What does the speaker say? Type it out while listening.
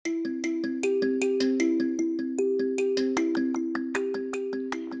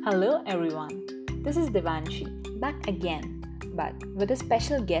Hello everyone, this is Devanshi, back again, but with a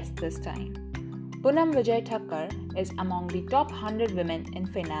special guest this time. Poonam Vijay Thakkar is among the top 100 women in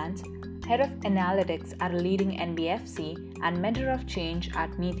finance, head of analytics at a leading NBFC, and mentor of change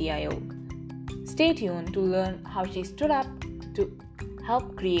at Niti Aayog. Stay tuned to learn how she stood up to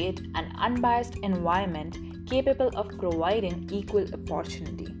help create an unbiased environment capable of providing equal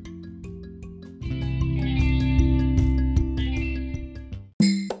opportunity.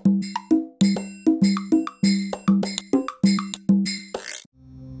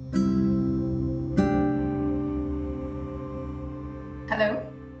 Hello.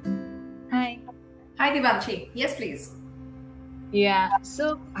 Hi. Hi, Devanshi. Yes, please. Yeah.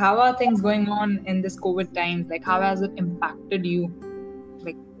 So, how are things going on in this COVID times? Like, how has it impacted you?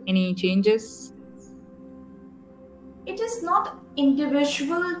 Like, any changes? It is not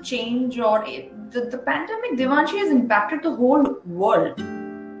individual change the pandemic, Devanshi, has impacted the whole world.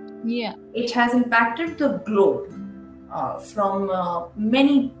 Yeah. It has impacted the globe from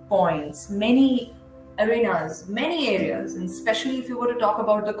many points, many arenas, many areas, and especially if you were to talk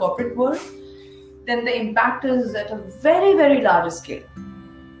about the corporate world, then the impact is at a very, very large scale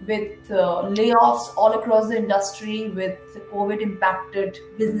with layoffs all across the industry, with COVID impacted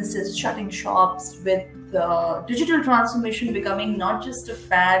businesses shutting shops, with digital transformation becoming not just a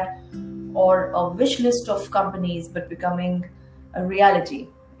fad or a wish list of companies, but becoming a reality.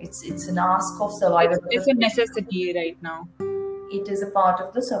 It's an ask of survival. It's a necessity right now. It is a part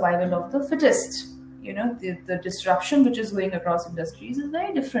of the survival of the fittest. You know, the disruption which is going across industries is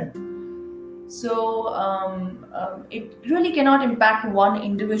very different. So it really cannot impact one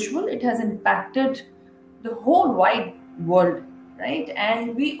individual. It has impacted the whole wide world, right?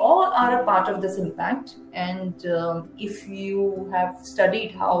 And we all are a part of this impact. And if you have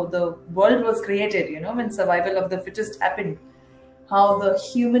studied how the world was created, you know, when survival of the fittest happened, how the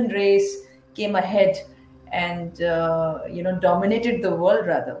human race came ahead and dominated the world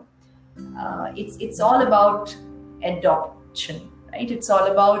rather. It's all about adoption, right? It's all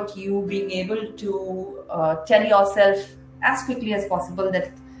about you being able to tell yourself as quickly as possible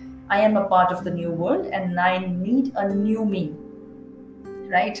that I am a part of the new world and I need a new me,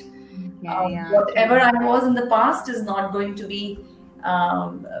 right? Whatever I was in the past is not going to be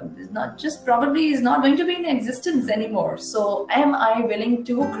is not going to be in existence anymore. So am I willing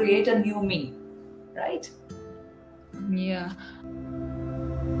to create a new me, right? Yeah.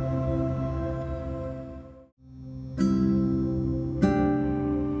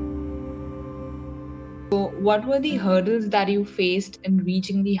 So, what were the hurdles that you faced in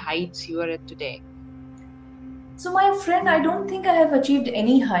reaching the heights you are at today? So, my friend, I don't think I have achieved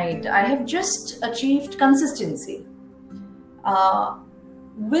any height. I have just achieved consistency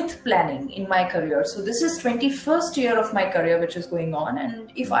with planning in my career. So, this is 21st year of my career which is going on.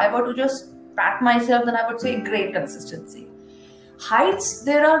 And if I were to just pat myself, then I would say great consistency. Heights,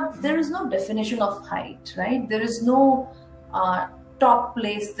 there is no definition of height, right? There is no top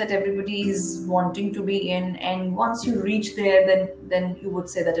place that everybody is wanting to be in, and once you reach there, then you would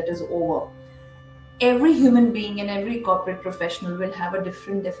say that it is over. Every human being and every corporate professional will have a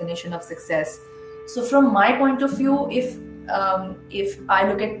different definition of success. So from my point of view, if I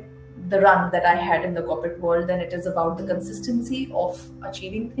look at the run that I had in the corporate world, then it is about the consistency of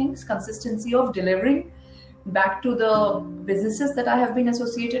achieving things, consistency of delivering back to the businesses that I have been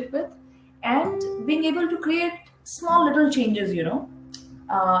associated with, and being able to create small little changes,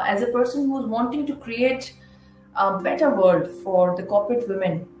 as a person who's wanting to create a better world for the corporate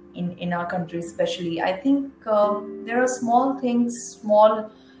women in our country especially. I think there are small things,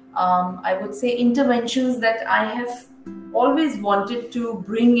 I would say interventions that I have always wanted to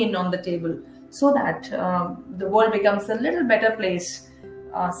bring in on the table so that the world becomes a little better place,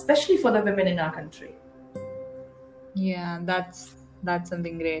 especially for the women in our country. Yeah, that's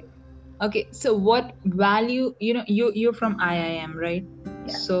something great. Okay, so what value, you're from IIM, right?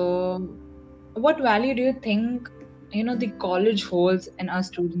 Yeah. So what value do you think, the college holds in a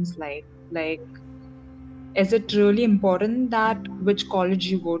student's life? Like, is it really important that which college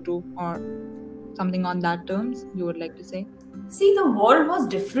you go to, or something on that terms you would like to say? See, the world was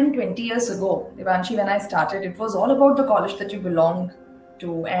different 20 years ago, Devanshi, when I started. It was all about the college that you belong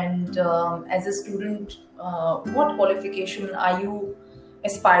to. And as a student, what qualification are you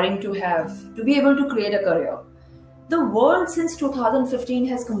aspiring to have to be able to create a career? The world since 2015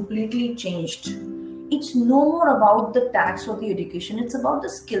 has completely changed. It's no more about the tax or the education. It's about the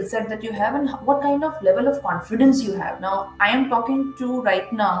skill set that you have and what kind of level of confidence you have. Now, I am talking to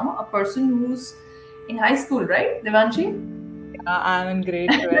right now a person who's in high school, right, Devanshi? I'm in grade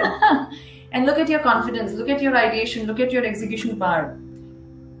 12. And look at your confidence, look at your ideation, look at your execution power.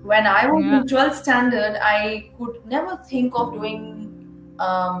 When I was Yeah. in 12th standard, I could never think of doing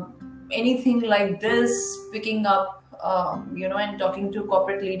anything like this, picking up, and talking to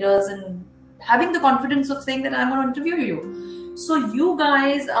corporate leaders and having the confidence of saying that I'm going to interview you. So you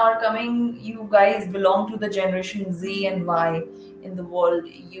guys are coming, you guys belong to the generation Z and Y in the world.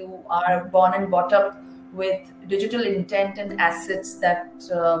 You are born and brought up with digital intent and assets that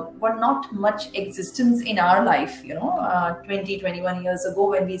were not much existence in our life, 20, 21 years ago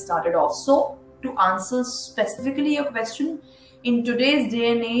when we started off. So to answer specifically your question, in today's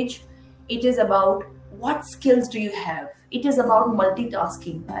day and age, it is about what skills do you have. It is about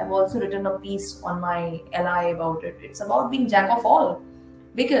multitasking. I've also written a piece on my LI about it. It's about being jack of all,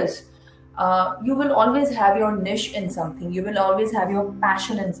 because you will always have your niche in something, you will always have your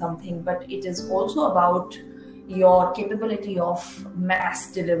passion in something, but it is also about your capability of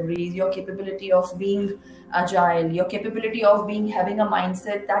mass deliveries, your capability of being agile, your capability of being having a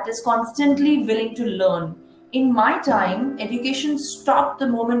mindset that is constantly willing to learn. In my time, education stopped the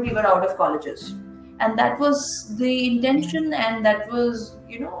moment we were out of colleges, and that was the intention, and that was,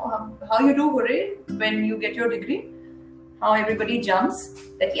 how you do hooray when you get your degree, how everybody jumps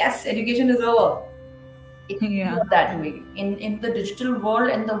that yes, education is over. It's Yeah. not that way. In the digital world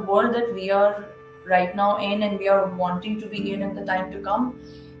and the world that we are right now in, and we are wanting to be in the time to come,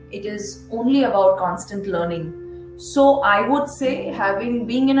 it is only about constant learning. So I would say having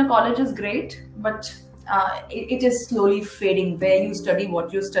being in a college is great, but it is slowly fading. Where you study,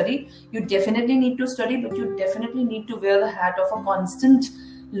 what you study, you definitely need to study, but you definitely need to wear the hat of a constant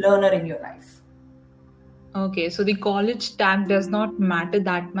learner in your life. Okay, so the college tag does not matter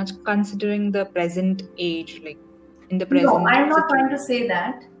that much considering the present age, like in the No, present I'm not trying situation. to say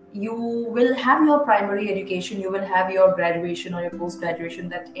that. You will have your primary education, you will have your graduation or your post graduation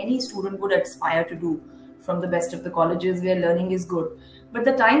that any student would aspire to do from the best of the colleges where learning is good. But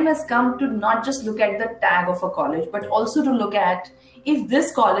the time has come to not just look at the tag of a college, but also to look at if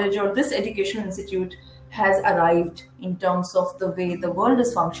this college or this educational institute has arrived in terms of the way the world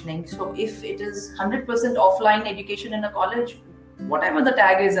is functioning. So if it is 100% offline education in a college, whatever the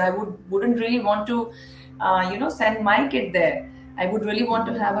tag is, I wouldn't really want to send my kid there. I would really want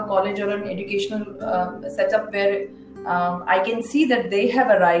to have a college or an educational setup where I can see that they have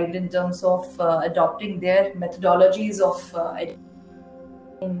arrived in terms of adopting their methodologies of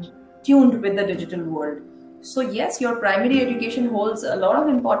tuned with the digital world. So yes, your primary education holds a lot of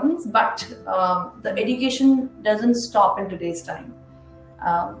importance, but the education doesn't stop in today's time.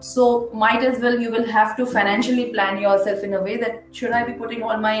 So might as well, you will have to financially plan yourself in a way that should I be putting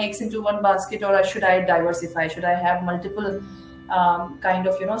all my eggs into one basket, or should I diversify? Should I have multiple kind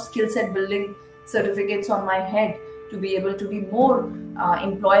of skill set building certificates on my head to be able to be more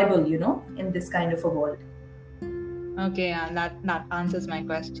employable in this kind of a world? Okay, yeah, that answers my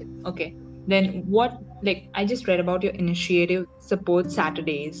question. Okay, then what? Like, I just read about your initiative, Support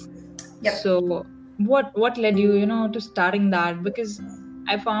Saturdays. Yep. So, what led you, to starting that? Because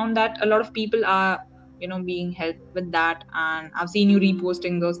I found that a lot of people are, being helped with that, and I've seen you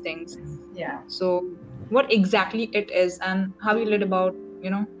reposting those things. Yeah. So, what exactly it is, and how you led about,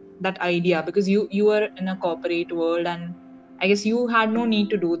 that idea? Because you were in a corporate world, and I guess you had no need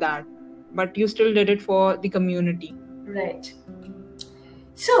to do that, but you still did it for the community. Right.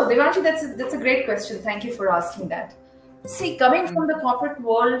 So, Devanshi, that's a great question. Thank you for asking that. See, coming from the corporate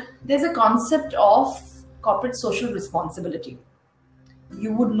world, there's a concept of corporate social responsibility.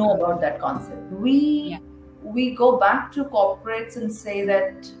 You would know about that concept. We go back to corporates and say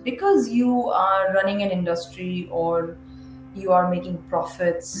that because you are running an industry or you are making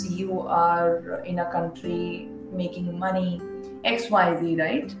profits, you are in a country making money, XYZ,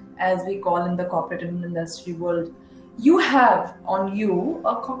 right? As we call in the corporate and industry world, you have on you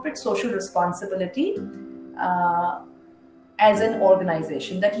a corporate social responsibility as an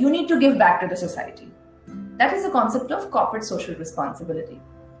organization that you need to give back to the society. That is the concept of corporate social responsibility.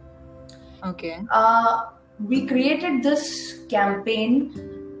 Okay. We created this campaign.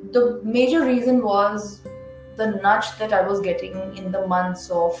 The major reason was the nudge that I was getting in the months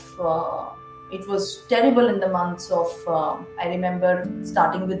of, it was terrible in the months of, I remember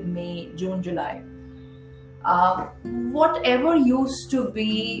starting with May, June, July. Whatever used to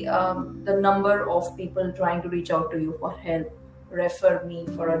be the number of people trying to reach out to you for help, refer me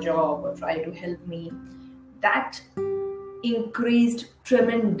for a job or try to help me, that increased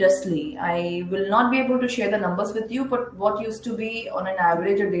tremendously. I will not be able to share the numbers with you, but what used to be on an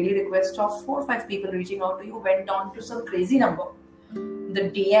average a daily request of 4 or 5 people reaching out to you went on to some crazy number. The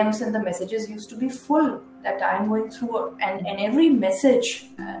DMs and the messages used to be full that I'm going through, and every message,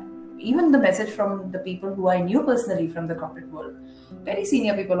 even the message from the people who I knew personally from the corporate world, very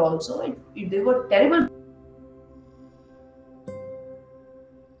senior people also. They were terrible.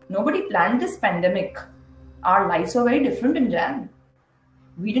 Nobody planned this pandemic. Our lives were very different in Jan.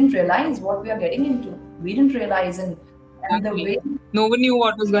 We didn't realize what we are getting into. We didn't realize, and the way. No one knew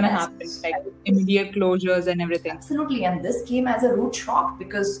what was going to Yes. happen, like immediate closures and everything. Absolutely, and this came as a rude shock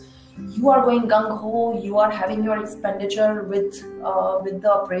because you are going gung ho. You are having your expenditure with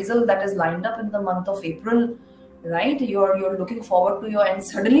the appraisal that is lined up in the month of April, right? You're looking forward to your, and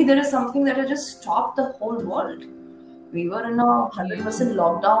suddenly there is something that has just stopped the whole world. We were in a 100%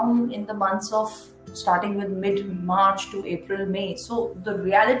 lockdown in the months of starting with mid-March to April, May. So the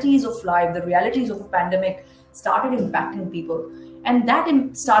realities of life, the realities of a pandemic started impacting people. And that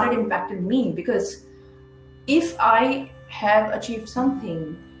started impacting me because if I have achieved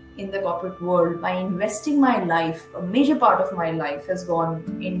something in the corporate world by investing my life, a major part of my life has gone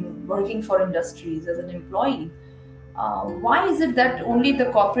in working for industries as an employee. Why is it that only the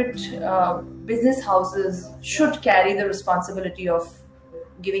corporate business houses should carry the responsibility of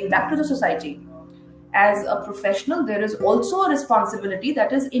giving back to the society? As a professional, there is also a responsibility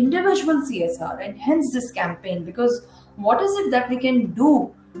that is individual CSR, and hence this campaign, because what is it that we can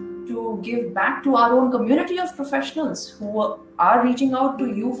do to give back to our own community of professionals who are reaching out to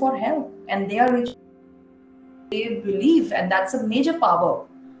you for help, and they believe, and that's a major power.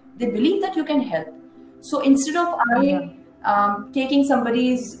 They believe that you can help. So instead of taking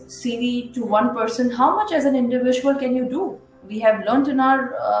somebody's CV to one person, how much as an individual can you do? We have learned in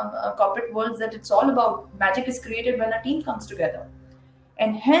our corporate worlds that it's all about magic is created when a team comes together.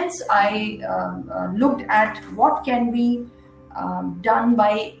 And hence I looked at what can be done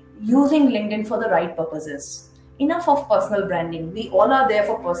by using LinkedIn for the right purposes. Enough of personal branding. We all are there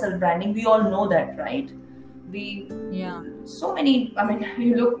for personal branding. We all know that, right? So many, I mean,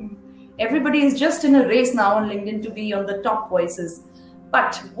 you look, everybody is just in a race now on LinkedIn to be on the top voices.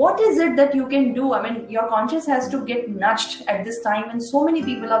 But what is it that you can do? I mean, your conscience has to get nudged at this time when so many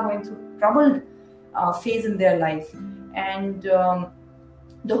people are going through troubled phase in their life. And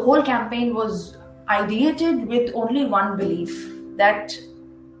the whole campaign was ideated with only one belief, that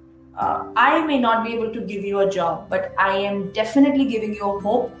I may not be able to give you a job, but I am definitely giving you a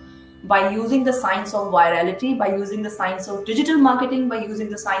hope by using the science of virality, by using the science of digital marketing, by using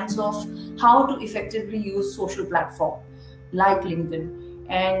the science of how to effectively use social platform like LinkedIn.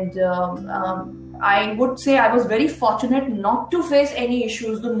 And I would say I was very fortunate not to face any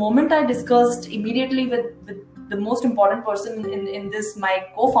issues. The moment I discussed immediately with the most important person in this, my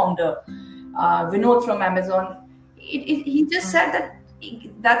co-founder, Vinod from Amazon, he just said that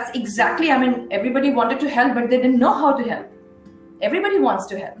that's exactly, I mean, everybody wanted to help, but they didn't know how to help. Everybody wants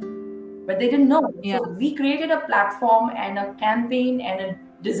to help, but they didn't know. Yeah. So we created a platform and a campaign and a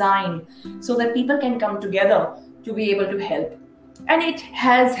design so that people can come together to be able to help. And it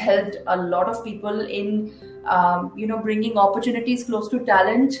has helped a lot of people in, bringing opportunities close to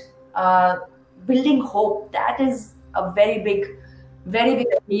talent, building hope. That is a very big.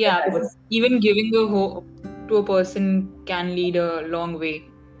 Yeah, because even giving the hope to a person can lead a long way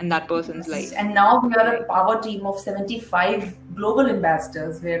in that person's life. And now we are a power team of 75 global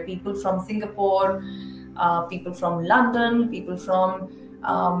ambassadors, where people from Singapore, people from London, people from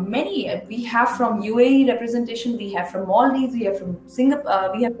many. We have from UAE representation, we have from Maldives, we have from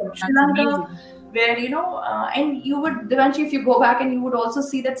Singapore, we have from Sri Lanka, where and you would, Devanshi, if you go back, and you would also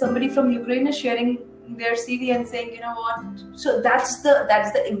see that somebody from Ukraine is sharing their CV and saying, you know what. So that's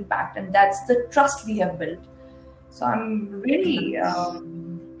the impact, and that's the trust we have built. So I'm really,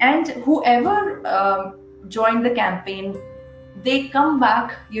 and whoever joined the campaign, they come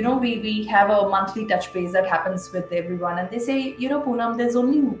back, we have a monthly touch base that happens with everyone, and they say, Poonam, there's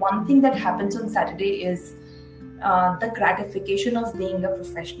only one thing that happens on Saturday is the gratification of being a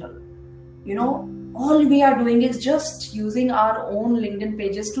professional. All we are doing is just using our own LinkedIn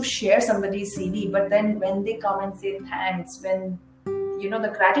pages to share somebody's CV, but then when they come and say thanks, when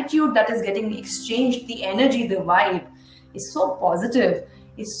the gratitude that is getting exchanged, the energy, the vibe is so positive.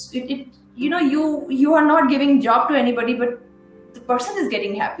 You are not giving job to anybody, but the person is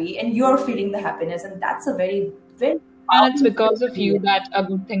getting happy and you're feeling the happiness, and that's a very, very. And it's because of you that a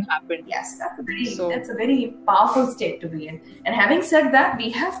good thing happened. Yes, that's a very powerful state to be in. And having said that, we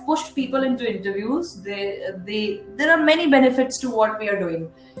have pushed people into interviews. There are many benefits to what we are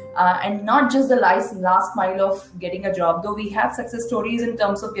doing, and not just the last mile of getting a job. Though we have success stories in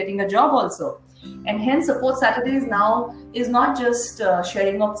terms of getting a job also. And hence, Support Saturdays now is not just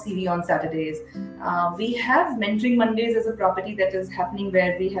sharing of CV on Saturdays. We have Mentoring Mondays as a property that is happening,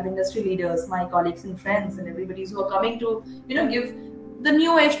 where we have industry leaders, my colleagues and friends, and everybody who are coming to, give the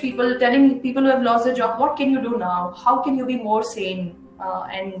new age people, telling people who have lost their job, what can you do now? How can you be more sane?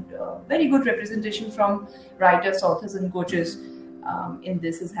 And very good representation from writers, authors, and coaches in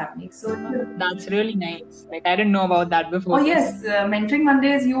this is happening. So That's really nice. Like, I didn't know about that before. oh yes, Mentoring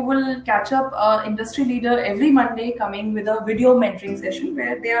Mondays, you will catch up industry leader every Monday coming with a video mentoring session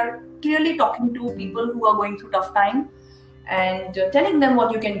where they are clearly talking to people who are going through tough time and telling them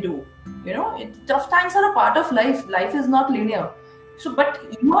what you can do. Tough times are a part of life. Life is not linear. So, but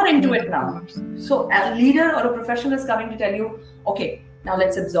you are into it now. So as a leader or a professional is coming to tell you, okay, now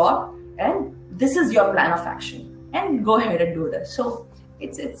let's absorb, and this is your plan of action, and go ahead and do this. So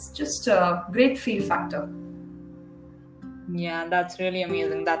it's just a great feel factor. Yeah, that's really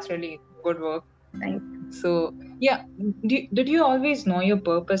amazing. That's really good work. Thank you. So, yeah, did you always know your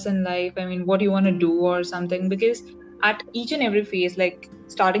purpose in life? I mean, what you want to do or something? Because at each and every phase, like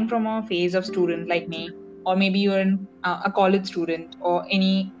starting from a phase of student like me, or maybe you're a college student or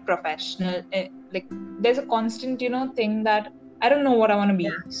any professional, like there's a constant, thing that I don't know what I want to be.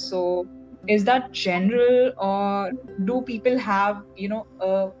 So, is that general, or do people have,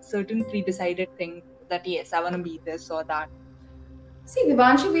 a certain pre-decided thing that yes, I want to be this or that? See,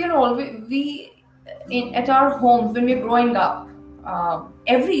 Devanshi, at our homes when we're growing up,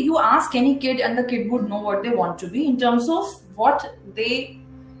 you ask any kid and the kid would know what they want to be in terms of what they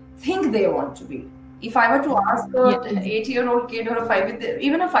think they want to be. If I were to ask an 8-year-old kid or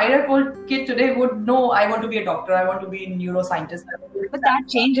even a 5-year-old kid today would know, I want to be a doctor, I want to be a neuroscientist. But that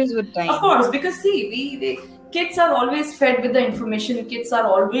changes with time. Of course, because see, kids are always fed with the information. Kids are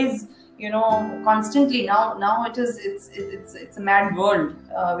always, constantly. Now it's a mad world.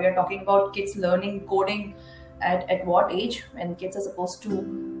 We are talking about kids learning coding at what age when kids are supposed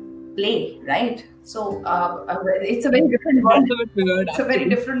to play, right? So it's a very different world. It's a very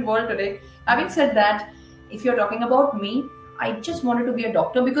different world today. Having said that, if you're talking about me, I just wanted to be a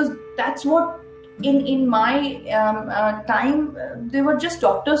doctor because that's what in my time they were just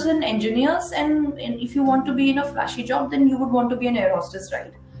doctors and engineers, and if you want to be in a flashy job, then you would want to be an air hostess,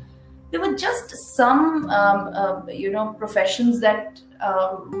 right? There were just some professions that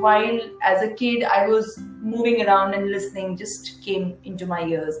while as a kid I was moving around and listening just came into my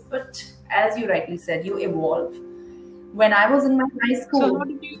ears. But as you rightly said, you evolve. When I was in my high school, So how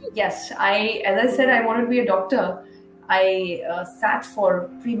did you? yes, as I said, I wanted to be a doctor. I sat for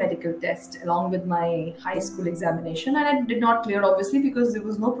pre-medical test along with my high school examination, and I did not clear, obviously, because there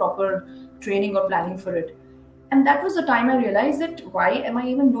was no proper training or planning for it. And that was the time I realized that why am I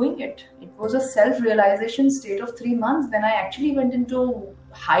even doing it? It was a self-realization state of 3 months when I actually went into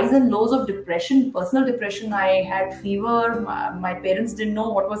highs and lows of depression, personal depression. I had fever. My parents didn't know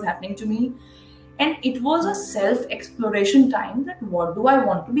what was happening to me. And it was a self-exploration time that what do I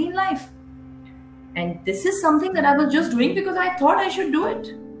want to be in life? And this is something that I was just doing because I thought I should do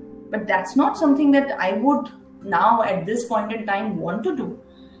it. But that's not something that I would now at this point in time want to do.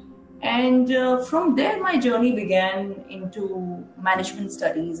 And from there, my journey began into management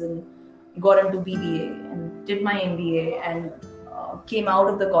studies and got into BBA and did my MBA and came out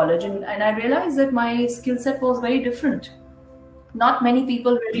of the college. And I realized that my skill set was very different. Not many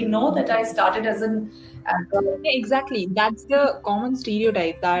people really know that I started as an Yeah, exactly. That's the common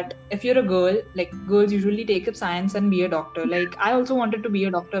stereotype that if you're a girl, like girls usually take up science and be a doctor. Like I also wanted to be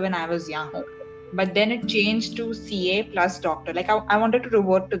a doctor when I was young, but then it changed to CA plus doctor. Like I wanted to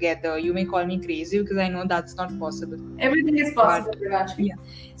revert together. You may call me crazy because I know that's not possible. everything is possible, Devanshi. Yeah.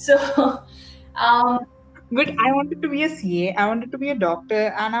 So, But I wanted to be a CA, I wanted to be a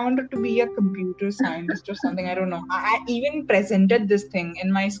doctor, and I wanted to be a computer scientist or something. I don't know. I even presented this thing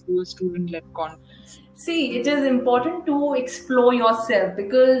in my school student-led conference. see, it is important to explore yourself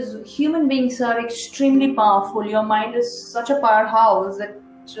because human beings are extremely powerful. Your mind is such a powerhouse that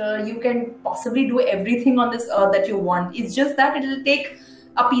you can possibly do everything on this earth that you want. It's just that it will take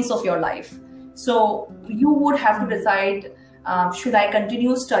a piece of your life. So you would have to decide, should I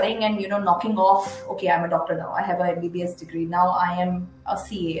continue studying and knocking off, okay, I'm a doctor now, I have a MBBS degree, now I am a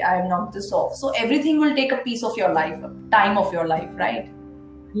CA, I have knocked this off. So everything will take a piece of your life, time of your life, right?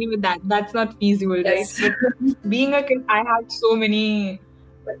 Even that's not feasible, Yes. right? But being a kid, I had so many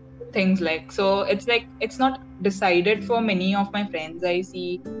things like, so it's not decided for many of my friends I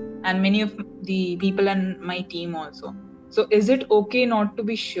see, and many of the people in my team also. So is it okay not to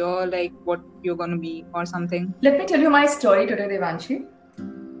be sure like what you're gonna be or something? Let me tell you my story today, Devanshi.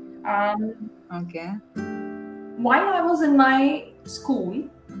 Okay. While I was in my school,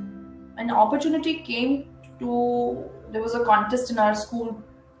 an opportunity came there was a contest in our school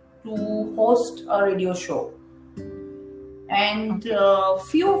to host a radio show. And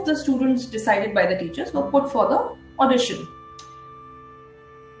few of the students decided by the teachers were put for the audition.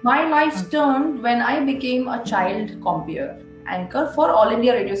 My life Okay. turned when I became a child compere anchor for All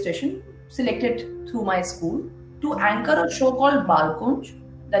India radio station, selected through my school to anchor a show called Balkunj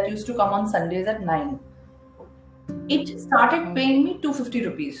that used to come on Sundays at 9. It started Oh, paying me 250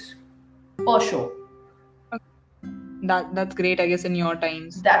 rupees per show. that's great, I guess, in your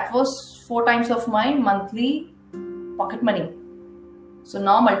times. That was 4 times of my monthly pocket money. So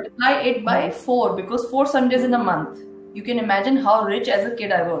now multiply it by Oh, 4 because 4 Sundays in a month. You can imagine how rich as a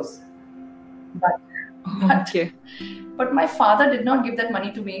kid I was. But, but okay. But my father did not give that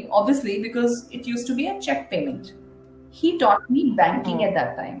money to me, obviously, because it used to be a check payment. He taught me banking Oh, at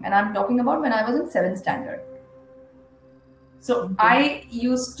that time, and I'm talking about when I was in 7th standard. So okay. I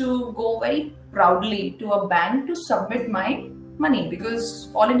used to go very proudly to a bank to submit my money because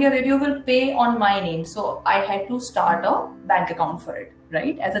All India Radio will pay on my name. So I had to start a bank account for it,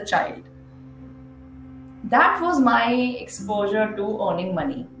 right, as a child. That was my exposure to earning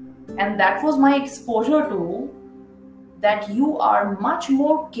money. And that was my exposure to that you are much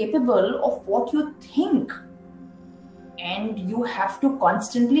more capable of what you think, and you have to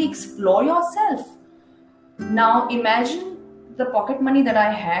constantly explore yourself. Now imagine the pocket money that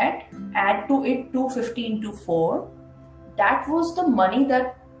I had, add to it 250 into 4. That was the money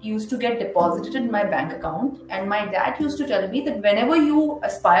that used to get deposited in my bank account, and my dad used to tell me that whenever you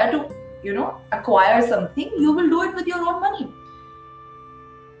aspire to, acquire something, you will do it with your own money.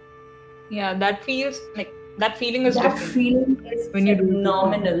 Yeah, that feeling is That different feeling is when you do it with your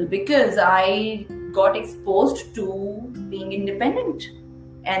phenomenal because I got exposed to being independent.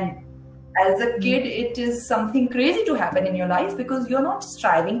 And as a Mm. kid, it is something crazy to happen in your life because you're not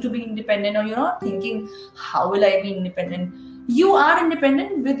striving to be independent or you're not thinking, how will I be independent? You are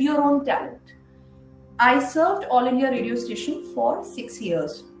independent with your own talent. I served All India radio station for 6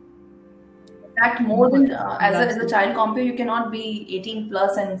 years. That more Oh, than as that's a child compere, you cannot be 18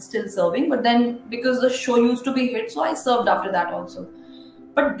 plus and still serving. But then because the show used to be hit, so I served after that also.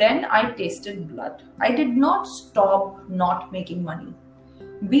 But then I tasted blood. I did not stop not making money.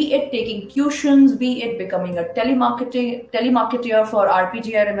 Be it taking tuitions, be it becoming a telemarketer for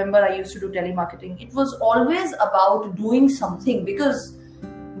RPG. I remember I used to do telemarketing. It was always about doing something because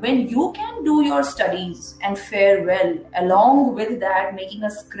when you can do your studies and fare well, along with that, making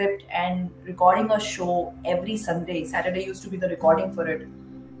a script and recording a show every Sunday, Saturday used to be the recording for it,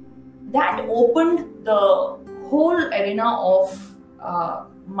 that opened the whole arena of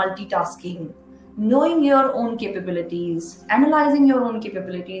multitasking, knowing your own capabilities, analyzing your own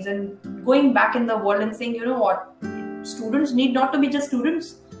capabilities, and going back in the world and saying, you know what, students need not to be just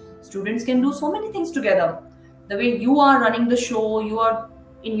students. Students can do so many things together. The way you are running the show, you are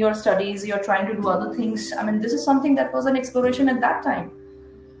in your studies, you're trying to do other things. I mean, this is something that was an exploration at that time.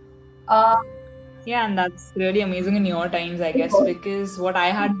 Uh, Yeah, and that's really amazing in your times, I guess, because what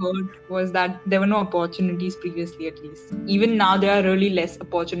I had heard was that there were no opportunities previously, at least. Even now, there are really less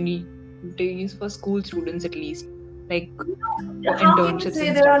opportunities for school students, at least, like for how can you internships say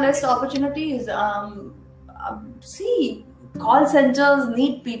and there stuff. are less opportunities? See, call centers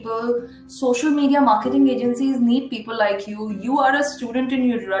need people, social media marketing agencies need people like you. You are a student and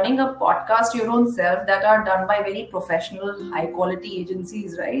you're running a podcast your own self that are done by very professional, high quality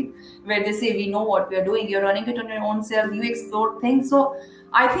agencies, right? Where they say, we know what we're doing. You're running it on your own self, you explore things. So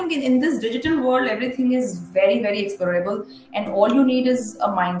I think in this digital world, everything is very, very explorable. And all you need is a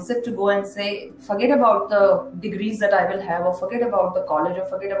mindset to go and say, forget about the degrees that I will have, or forget about the college, or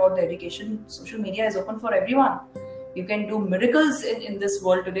forget about the education. Social media is open for everyone. You can do miracles in this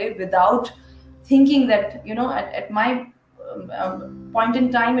world today without thinking that, at my point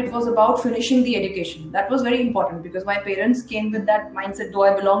in time, it was about finishing the education. That was very important because my parents came with that mindset, though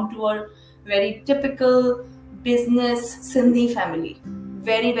I belong to a very typical business Sindhi family,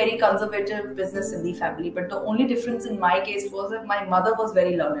 very, very conservative business Sindhi family. But the only difference in my case was that my mother was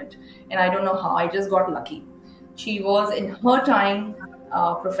very learned, and I don't know how, I just got lucky. She was in her time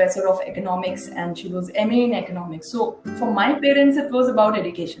professor of economics, and she was MA in economics. So for my parents, it was about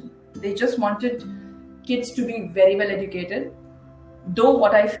education. They just wanted kids to be very well educated. Though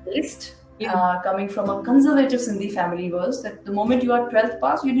what I faced Yeah. coming from a conservative Sindhi family was that the moment you are 12th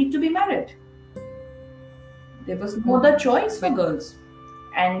pass, you need to be married. There was no Oh, other choice for but girls.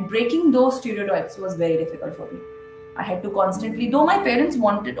 And breaking those stereotypes was very difficult for me. I had to constantly, though my parents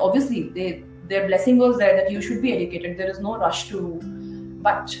wanted, obviously, their blessing was there that you should be educated. There is no rush to.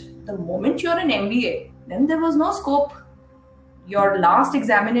 But the moment you're in MBA, then there was no scope. Your last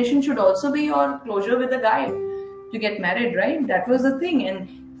examination should also be your closure with a guy to get married, right? That was the thing.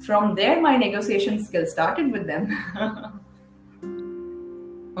 And from there, my negotiation skills started with them.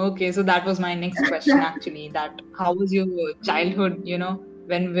 okay, so that was my next question actually. That how was your childhood,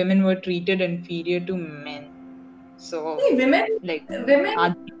 when women were treated inferior to men. So, See, like, women,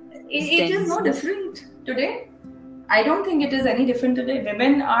 are it is no tense. different today. I don't think it is any different today.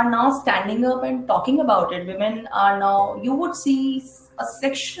 Women are now standing up and talking about it. Women are now, you would see a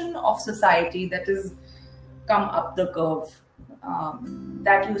section of society that is come up the curve,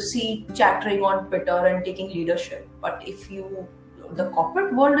 that you see chattering on Twitter and taking leadership. But the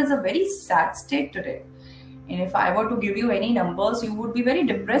corporate world is a very sad state today. And if I were to give you any numbers, you would be very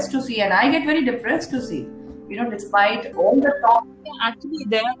depressed to see, and I get very depressed to see. Despite all the talk, Yeah, actually,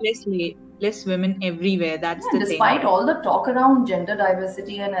 there are less women everywhere. That's the thing. despite all the talk around gender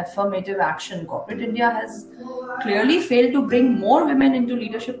diversity and affirmative action, corporate India has clearly failed to bring more women into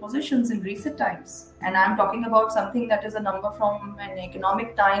leadership positions in recent times. And I'm talking about something that is a number from an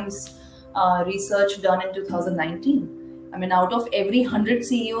Economic Times research done in 2019. I mean, out of every 100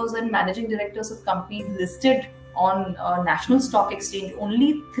 CEOs and managing directors of companies listed on National Stock Exchange,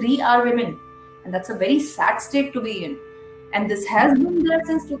 only 3 are women. And that's a very sad state to be in. And this has been there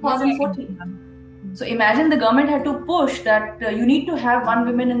since 2014. So imagine the government had to push that you need to have 1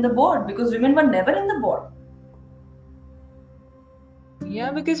 woman in the board, because women were never in the board.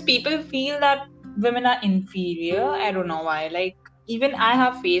 Yeah, because people feel that women are inferior. I don't know why. Like, even I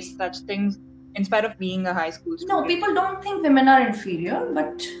have faced such things in spite of being a high school student. No, people don't think women are inferior,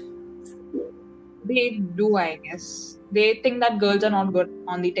 but they do, I guess. They think that girls are not good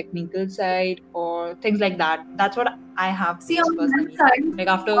on the technical side or things like that. That's what I have see, faced on the personally. hindsight, Like,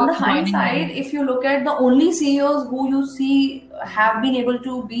 after on the joining hindsight, uni. if you look at the only CEOs who you see have been able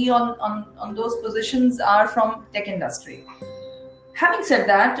to be on those positions are from tech industry. Having said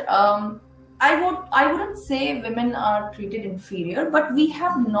that, I wouldn't say women are treated inferior, but we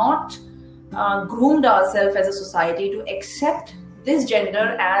have not groomed ourselves as a society to accept this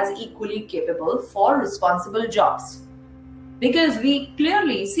gender as equally capable for responsible jobs. Because we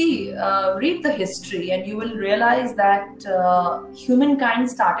clearly see, read the history, and you will realize that humankind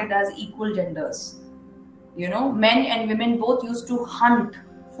started as equal genders. Men and women both used to hunt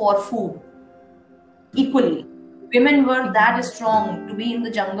for food equally. Women were that strong to be in the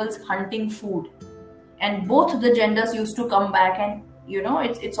jungles hunting food, and both the genders used to come back, and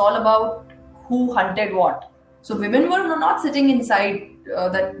it's all about who hunted what. So women were not sitting inside,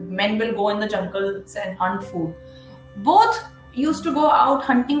 that men will go in the jungles and hunt food. Both used to go out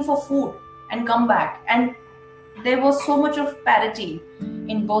hunting for food and come back, and there was so much of parity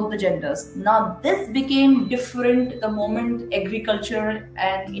in both the genders. Now this became different the moment agriculture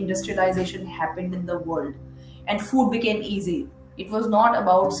and industrialization happened in the world, and food became easy. It was not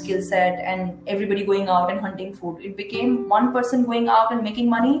about skill set and everybody going out and hunting food. It became one person going out and making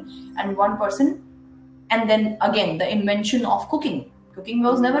money, and one person. And then again, the invention of cooking. Cooking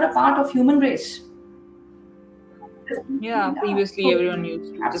was never a part of human race. Yeah, previously everyone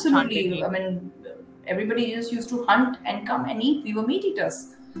used to just hunt and Absolutely. eat. I mean, everybody just used to hunt and come and eat. We were meat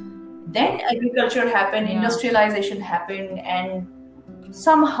eaters. Then agriculture happened, Yeah. industrialization happened, and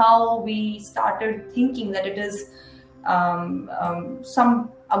somehow we started thinking that it is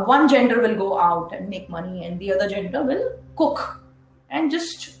one gender will go out and make money, and the other gender will cook and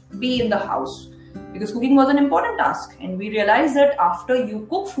just be in the house, because cooking was an important task. And we realized that after you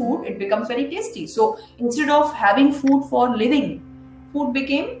cook food, it becomes very tasty. So instead of having food for living, food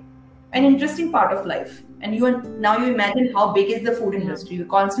became an interesting part of life. And now you imagine how big is the food industry. You're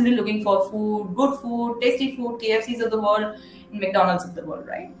constantly looking for food, good food, tasty food, KFCs of the world, McDonald's of the world,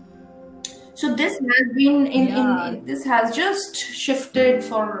 right? So this has been Yeah. this has just shifted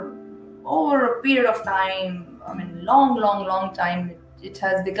for over a period of time. I mean, long time. It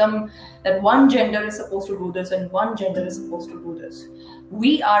has become that one gender is supposed to do this and one gender is supposed to do this.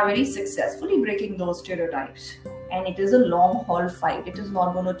 We are very successfully breaking those stereotypes, and it is a long haul fight. It is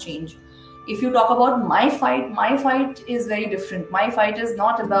not going to change. If you talk about my fight is very different. My fight is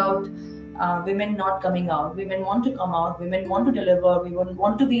not about women not coming out. Women want to come out. Women want to deliver. We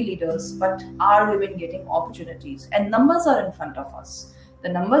want to be leaders. But are women getting opportunities? And numbers are in front of us. The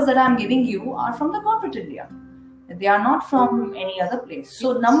numbers that I'm giving you are from the corporate India. They are not from any other place.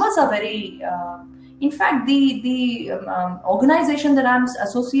 So numbers are very. In fact, the organization that I'm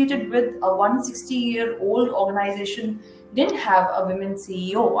associated with, a 160-year-old organization, didn't have a women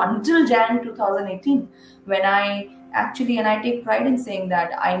CEO until Jan 2018, when I take pride in saying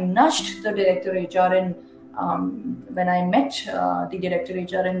that I nudged the director HR in when I met the director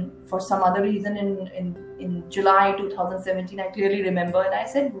HR, and for some other reason in July 2017, I clearly remember, and I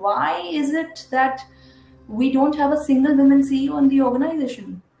said, why is it that we don't have a single women CEO in the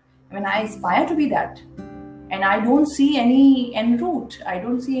organization? I mean, I aspire to be that, and I don't see any en route. I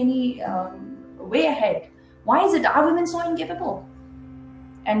don't see any way ahead. Why is it? Are women so incapable?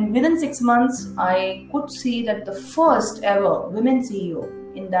 And within 6 months, I could see that the first ever women CEO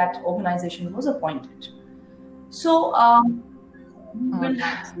in that organization was appointed. So Oh,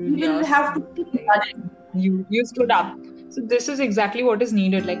 that's we really will have to awesome. keep Like, nudging. you stood up. So this is exactly what is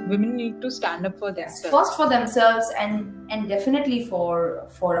needed. Like women need to stand up for Yes, first themselves. for themselves and definitely for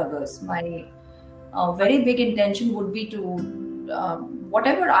others. My very big intention would be to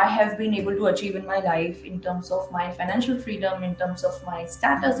whatever I have been able to achieve in my life in terms of my financial freedom, in terms of my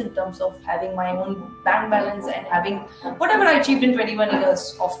status, in terms of having my own bank balance and having whatever I achieved in 21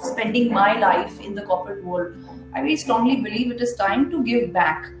 years of spending my life in the corporate world. I very strongly believe it is time to give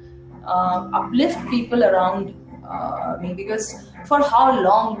back, uplift people around me, because for how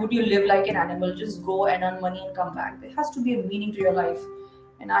long would you live like an animal, just go and earn money and come back? There has to be a meaning to your life,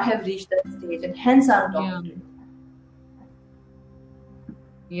 and I have reached that stage, and hence I'm Yeah. talking to you.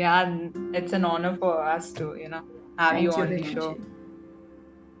 Yeah, and it's an honor for us to, have you Thank you on very the much. show.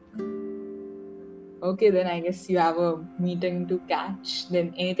 Okay, then I guess you have a meeting to catch.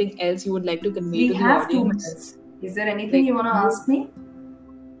 Then anything else you would like to convey We to the have 2 audience? minutes. Is there anything Like you want to ask me?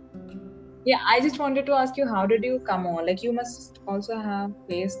 yeah, I just wanted to ask you, how did you come on? Like you must also have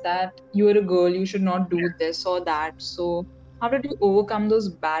faced that you are a girl, you should not do this or that. So how did you overcome those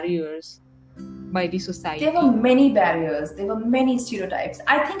barriers by the There society? were many barriers, there were many stereotypes.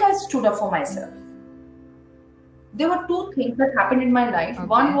 I think I stood up for myself. There were two things that happened in my life.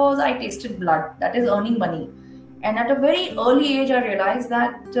 One Okay. was I tasted blood, that is earning money. And at a very early age, I realized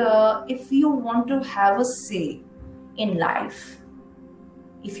that if you want to have a say in life,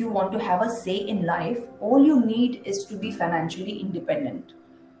 if you want to have a say in life, all you need is to be financially independent.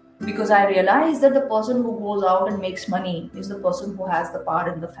 Because I realized that the person who goes out and makes money is the person who has the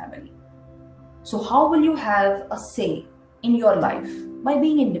power in the family. So, how will you have a say in your life? By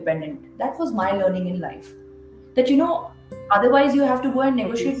being independent. That was my learning in life. That otherwise you have to go and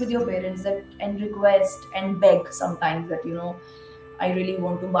negotiate with your parents that and request and beg sometimes that I really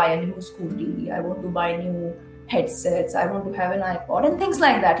want to buy a new scooty, I want to buy new headsets, I want to have an iPod and things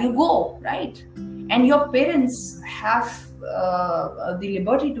like that. You go, right? And your parents have the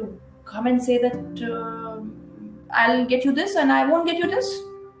liberty to come and say that I'll get you this and I won't get you this,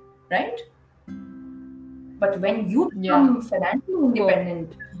 right? But when you Yeah. become financially So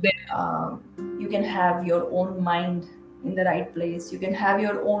independent, then you can have your own mind in the right place. You can have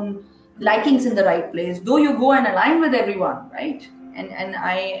your own likings in the right place, though you go and align with everyone, right? And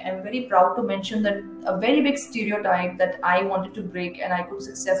I am very proud to mention that a very big stereotype that I wanted to break and I could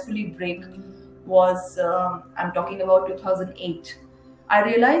successfully break was I'm talking about 2008. I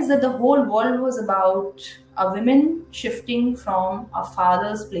realized that the whole world was about a woman shifting from a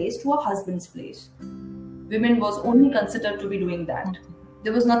father's place to a husband's place. Women was only considered to be doing that.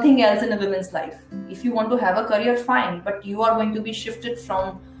 There was nothing else in a woman's life. If you want to have a career, fine, but you are going to be shifted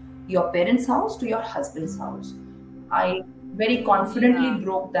from your parents' house to your husband's house. I very confidently yeah.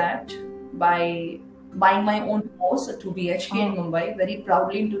 broke that by buying my own house, a 2 BHK in Oh, Mumbai, very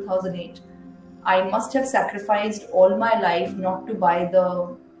proudly in 2008. I must have sacrificed all my life not to buy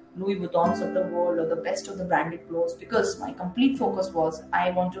the Louis Vuittons of the world or the best of the branded clothes, because my complete focus was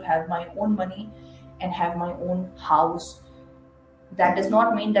I want to have my own money and have my own house. That does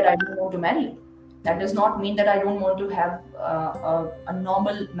not mean that I don't want to marry. That does not mean that I don't want to have a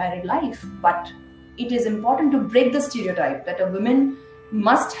normal married life. But it is important to break the stereotype that a woman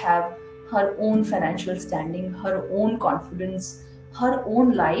must have her own financial standing, her own confidence, her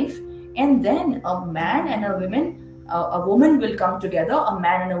own life, and then a man and a woman will come together. A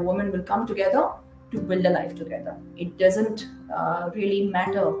man and a woman will come together to build a life together. It doesn't really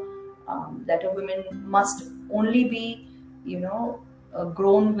matter that a woman must only be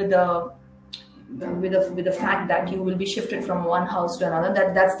grown with the fact that you will be shifted from one house to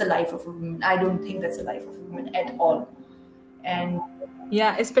another. That's the life of a woman. I don't think that's the life of a woman at all. And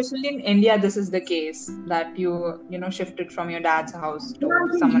yeah, especially in India, this is the case that you shifted from your dad's house to I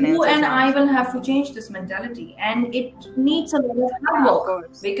think someone you else's and I house. will have to change this mentality, and it needs a lot of hard Yeah, of work,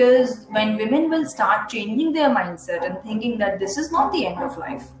 course. because when women will start changing their mindset and thinking that this is not the end of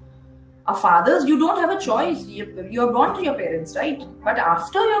life. Fathers, you don't have a choice. You're born to your parents, right? But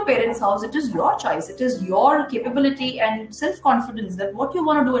after your parents' house, it is your choice. It is your capability and self-confidence that what you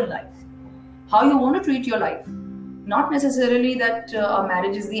want to do in life, how you want to treat your life. Not necessarily that a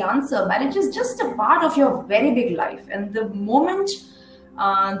marriage is the answer. Marriage is just a part of your very big life. And the moment,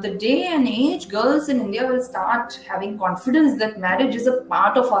 the day and age, girls in India will start having confidence that marriage is a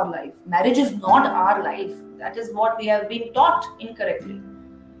part of our life. Marriage is not our life. That is what we have been taught incorrectly.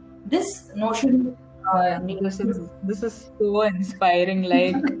 This notion Yeah, needs this is so inspiring.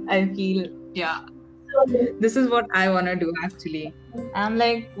 Like I feel, yeah, This is what I want to do actually. I'm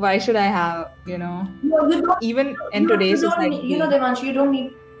like, why should I have, No, you don't. even in today's You society? know, Devanshi, you don't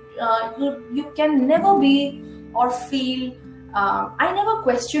need. You can never be or feel. I never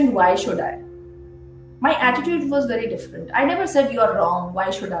questioned why should I. My attitude was very different. I never said you are wrong. Why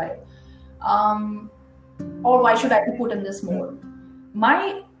should I? Um, or why should I be put in this mode?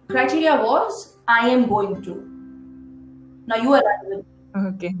 My criteria was I am going to. Now you are right.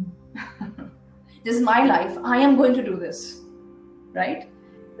 Okay. This is my life. I am going to do this. Right?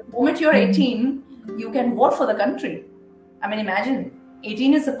 The moment you're 18, you can vote for the country. I mean, imagine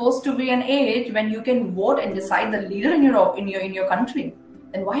 18 is supposed to be an age when you can vote and decide the leader in your country.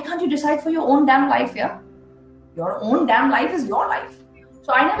 Then why can't you decide for your own damn life? Yeah, your own damn life is your life.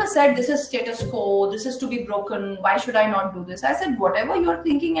 So I never said this is status quo, this is to be broken, why should I not do this? I said whatever you're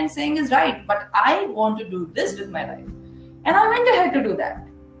thinking and saying is right, but I want to do this with my life. And I went ahead to do that.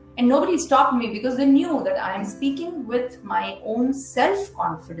 And nobody stopped me because they knew that I am speaking with my own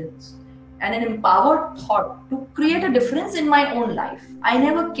self-confidence and an empowered thought to create a difference in my own life. I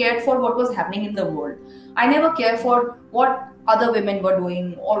never cared for what was happening in the world. I never cared for what other women were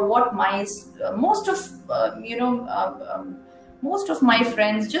doing or what my most of my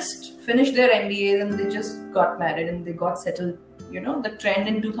friends just finished their MBAs and they just got married and they got settled. The trend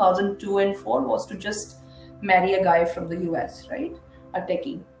in 2002 and 4 was to just marry a guy from the US, right? A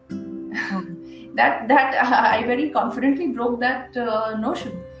techie. that I very confidently broke that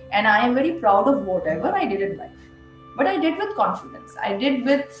notion, and I am very proud of whatever I did in life. But I did with confidence. I did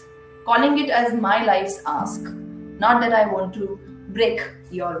with calling it as my life's ask. Not that I want to break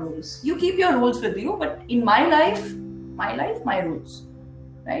your rules. You keep your rules with you, but in my life, my rules,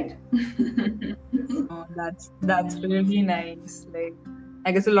 right? Oh, that's really nice. Like,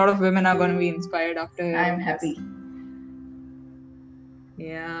 I guess a lot of women are going to be inspired after hearing I'm this. happy.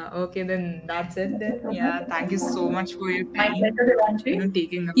 Yeah, okay, then that's it then. Yeah, thank you so much for your My time, pleasure, Devanshi.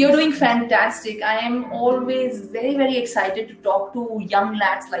 taking up You're this doing time. fantastic. I am always very, very excited to talk to young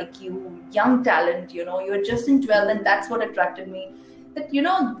lads like you, young talent. You're just in 12, and that's what attracted me. That,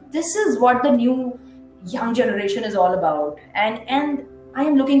 this is what the new young generation is all about. And I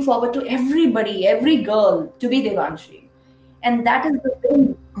am looking forward to everybody, every girl to be Devanshi. And that is the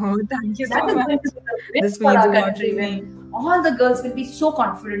win. Oh, thank you so That is much. going to be the win This for means our a lot country to me. when all the girls will be so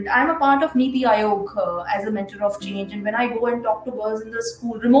confident. I'm a part of Niti Aayog as a mentor of change, and when I go and talk to girls in the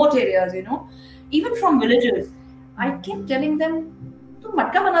school, remote areas, even from villages, I keep telling them, "तुम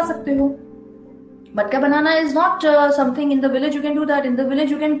मटका बना सकते हो." Matka banana is not something in the village you can do that. In the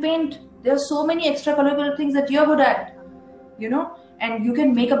village you can paint. There are so many extracurricular things that you're good at, and you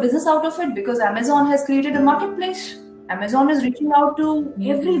can make a business out of it because Amazon has created a marketplace. Amazon is reaching out to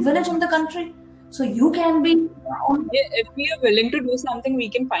every village in the country. So you can be If we are willing to do something, we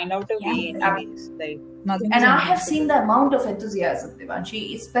can find out a way anyways. Like, nothing and is I have impossible. seen the amount of enthusiasm, Devanshi,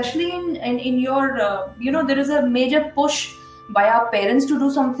 especially in your, there is a major push by our parents to do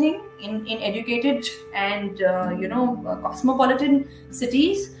something in educated and, cosmopolitan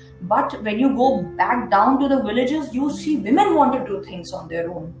cities. But when you go back down to the villages, you see women want to do things on their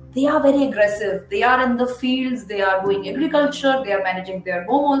own. They are very aggressive. They are in the fields. They are doing agriculture. They are managing their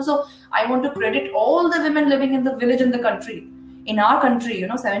home also. I want to credit all the women living in the village in the country. In our country,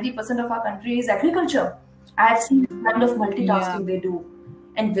 70% of our country is agriculture. I have seen the kind of multitasking they do,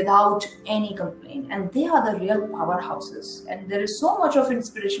 and without any complaint. And they are the real powerhouses. And there is so much of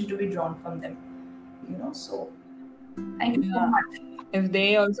inspiration to be drawn from them. So thank you so much. If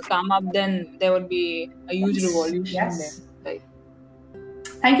they also come up, then there would be a huge revolution Yes. then. Like,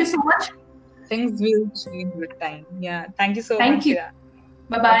 Thank you so much. things will change with time. Yeah, thank you so Thank much. you. Yeah.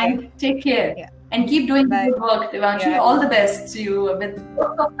 Bye-bye. Okay. Take care. Yeah. And keep doing Bye. good work, Devanshi. Yeah. All the best to you with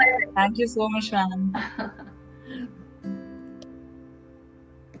lots of life. Thank you so much, man.